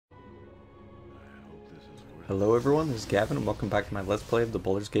Hello everyone, this is Gavin and welcome back to my Let's Play of the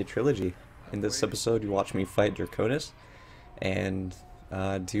Baldur's Gate Trilogy. In this episode you watch me fight Draconis and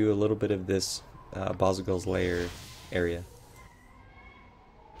do a little bit of this Abazigal's Lair area.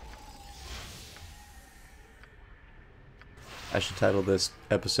 I should title this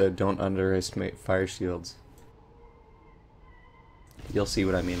episode Don't Underestimate Fire Shields. You'll see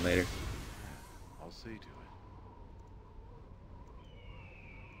what I mean later. I'll see to it.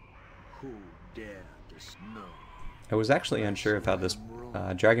 Who dared to snow? I was actually unsure of how this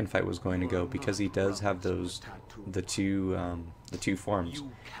dragon fight was going to go because he does have the two forms,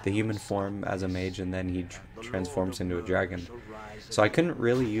 the human form as a mage and then he transforms into a dragon. So I couldn't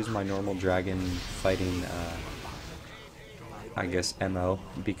really use my normal dragon fighting I guess MO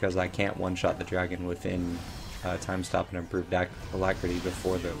because I can't one-shot the dragon within time stop and improved alacrity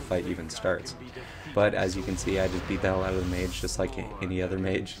before the fight even starts. But as you can see, I just beat the hell out of the mage just like any other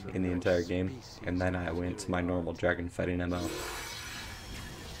mage in the entire game, and then I went to my normal dragon fighting MO.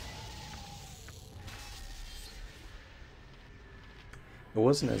 It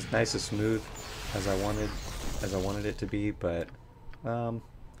wasn't as nice as smooth as I wanted it to be, but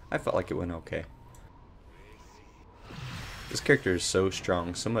I felt like it went okay. This character is so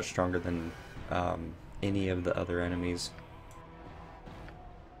strong, so much stronger than any of the other enemies.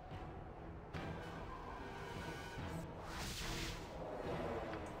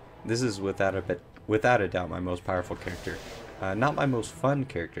 This is without a doubt my most powerful character. Not my most fun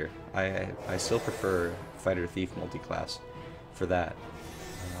character. I still prefer Fighter Thief multiclass for that.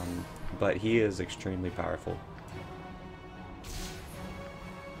 But he is extremely powerful.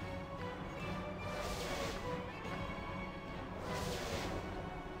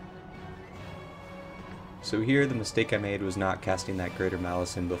 So here the mistake I made was not casting that Greater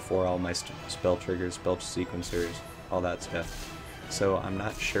Malice in before all my spell triggers, spell sequencers, all that stuff. So I'm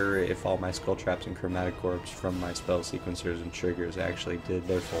not sure if all my skull traps and chromatic orbs from my spell sequencers and triggers actually did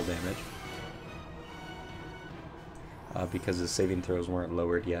their full damage. Because the saving throws weren't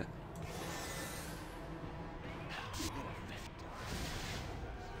lowered yet.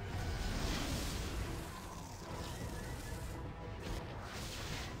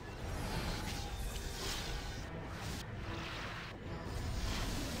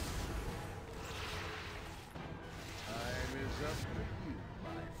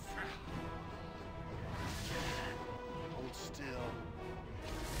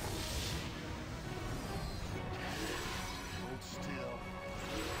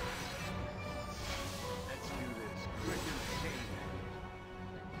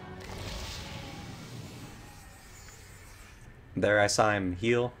 There I saw him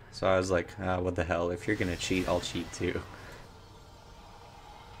heal, so I was like, what the hell, if you're gonna cheat, I'll cheat too.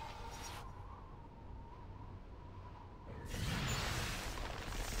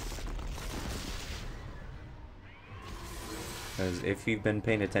 Because if you've been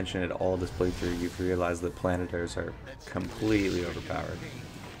paying attention at all this playthrough, you've realized that planetars are completely overpowered.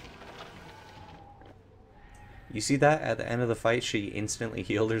 You see that? At the end of the fight, she instantly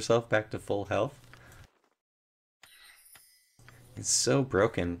healed herself back to full health. It's so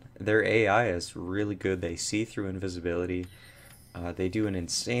broken. Their AI is really good. They see through invisibility. They do an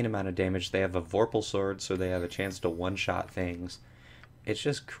insane amount of damage. They have a Vorpal sword, so they have a chance to one-shot things. It's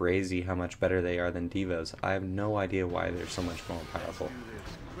just crazy how much better they are than divas. I have no idea why they're so much more powerful.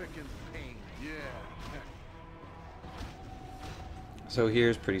 So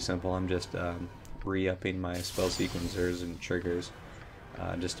here's pretty simple. I'm just re-upping my spell sequencers and triggers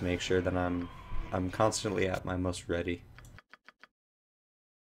just to make sure that I'm constantly at my most ready.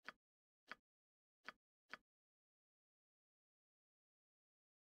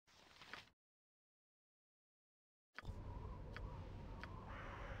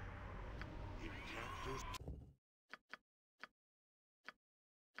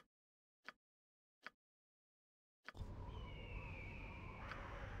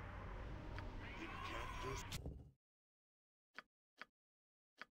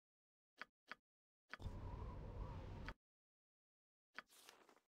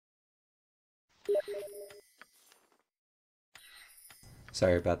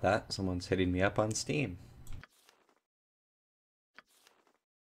 Sorry about that, someone's hitting me up on Steam.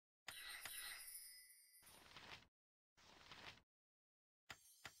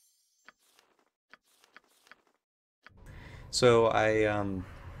 So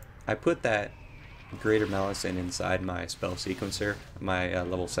I put that Greater Malice inside my spell sequencer, my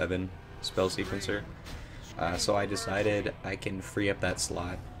level 7 spell sequencer. So I decided I can free up that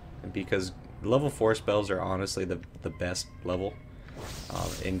slot because level 4 spells are honestly the best level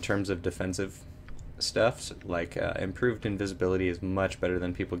in terms of defensive stuff. Like improved invisibility is much better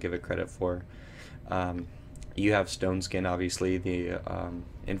than people give it credit for. You have Stone Skin, obviously, the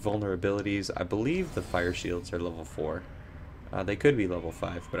invulnerabilities. I believe the fire shields are level 4. They could be level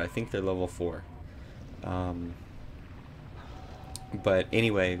 5, but I think they're level 4. Um, but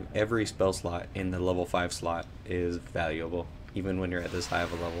anyway, every spell slot in the level 5 slot is valuable, even when you're at this high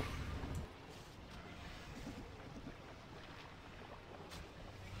of a level.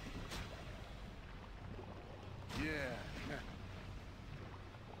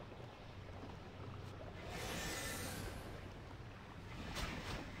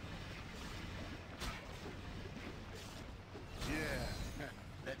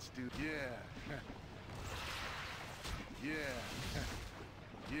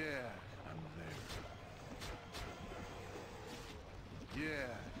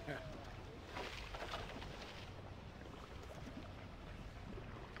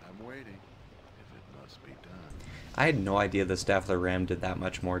 I had no idea the Staff of the Ram did that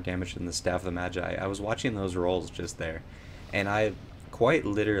much more damage than the Staff of the Magi. I was watching those rolls just there, and I quite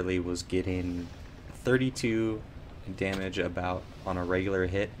literally was getting 32 damage about on a regular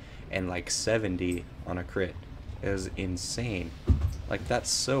hit and like 70 on a crit. It was insane. Like, that's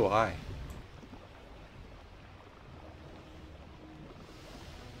so high.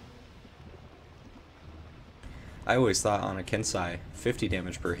 I always thought on a Kensai, 50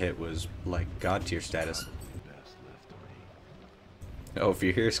 damage per hit was like god tier status. Oh, if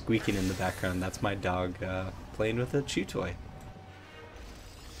you hear squeaking in the background, that's my dog playing with a chew toy.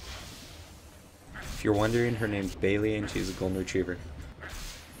 If you're wondering, her name's Bailey and she's a golden retriever.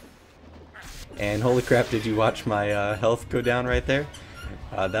 And holy crap, did you watch my health go down right there?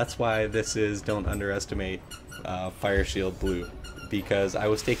 That's why this is Don't Underestimate Fire Shield Blue, because I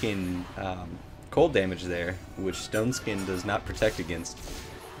was taking cold damage there, which Stone Skin does not protect against.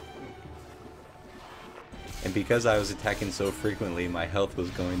 And because I was attacking so frequently, my health was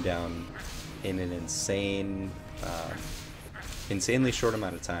going down in an insanely short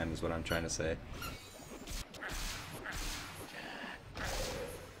amount of time is what I'm trying to say.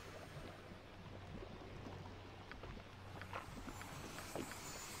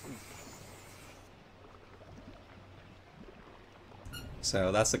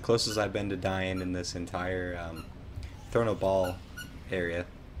 So that's the closest I've been to dying in this entire Throne of Ball area,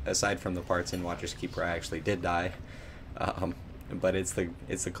 aside from the parts in Watcher's Keep where I actually did die. But it's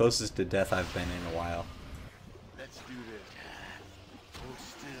the closest to death I've been in a while. Let's do this. Hold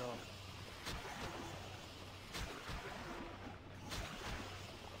still.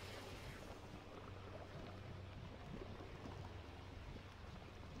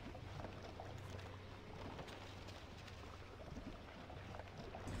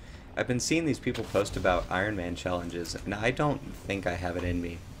 I've been seeing these people post about Iron Man challenges, and I don't think I have it in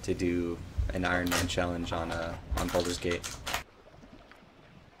me to do an Iron Man challenge on Baldur's Gate.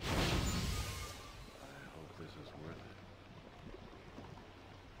 I hope this is worth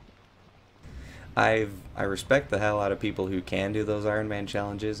it. I respect the hell out of people who can do those Iron Man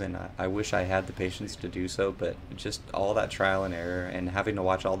challenges, and I wish I had the patience to do so, but just all that trial and error and having to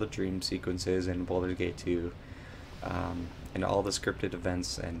watch all the dream sequences in Baldur's Gate 2, and all the scripted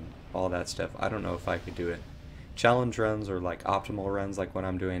events and all that stuff, I don't know if I could do it. Challenge runs or like optimal runs like what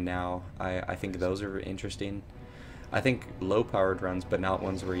I'm doing now, I think those are interesting. I think low powered runs, but not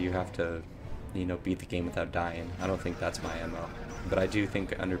ones where you have to, you know, beat the game without dying. I don't think that's my MO. But I do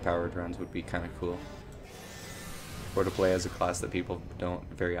think underpowered runs would be kind of cool. Or to play as a class that people don't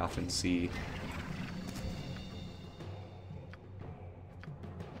very often see.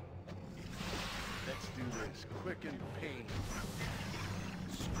 Let's do this. Quick and pain.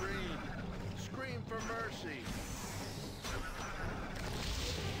 Scream. Scream for mercy.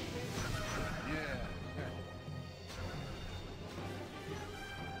 Yeah.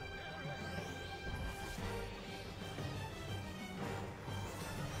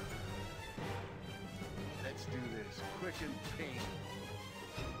 Let's do this. Quick and pain.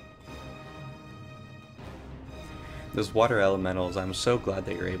 Those water elementals, I'm so glad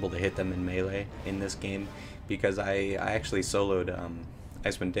that you're able to hit them in melee in this game, because I actually soloed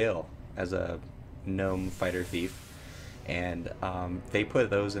Icewind Dale as a gnome fighter thief, and they put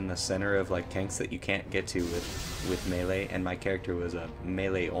those in the center of like tanks that you can't get to with melee, and my character was a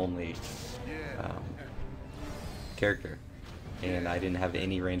melee only character, and I didn't have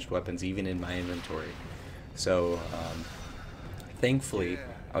any ranged weapons even in my inventory. So thankfully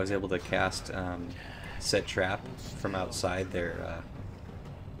I was able to cast set trap from outside their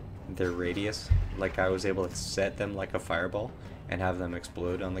radius. Like, I was able to set them like a fireball and have them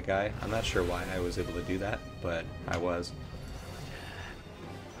explode on the guy. I'm not sure why I was able to do that, but I was.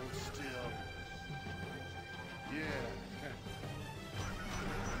 Hold still. Yeah.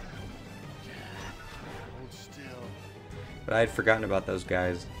 Hold still. But I had forgotten about those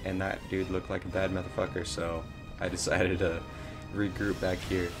guys, and that dude looked like a bad motherfucker, so I decided to regroup back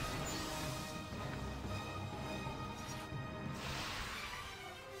here.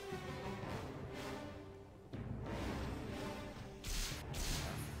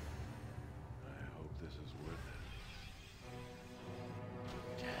 I hope this is worth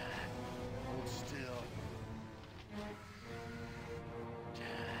it. Jack, hold still.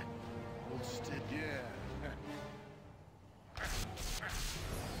 Jack, hold still. Yeah.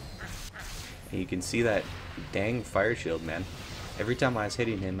 And you can see that dang fire shield, man. Every time I was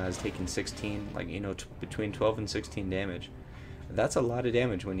hitting him, I was taking 16, like, you know, between 12 and 16 damage. That's a lot of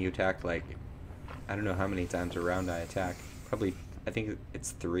damage when you attack, like, I don't know how many times a round I attack. Probably, I think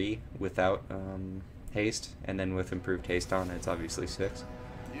it's 3 without haste, and then with improved haste on, it's obviously 6.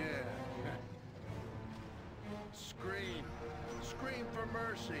 Yeah. Scream. Scream for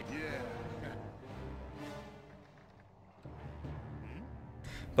mercy. Yeah.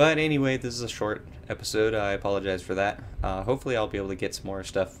 But anyway, this is a short episode. I apologize for that. Hopefully I'll be able to get some more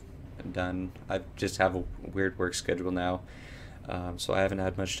stuff done. I just have a weird work schedule now, so I haven't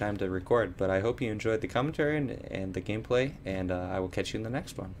had much time to record. But I hope you enjoyed the commentary and the gameplay, and I will catch you in the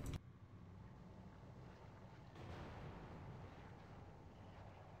next one.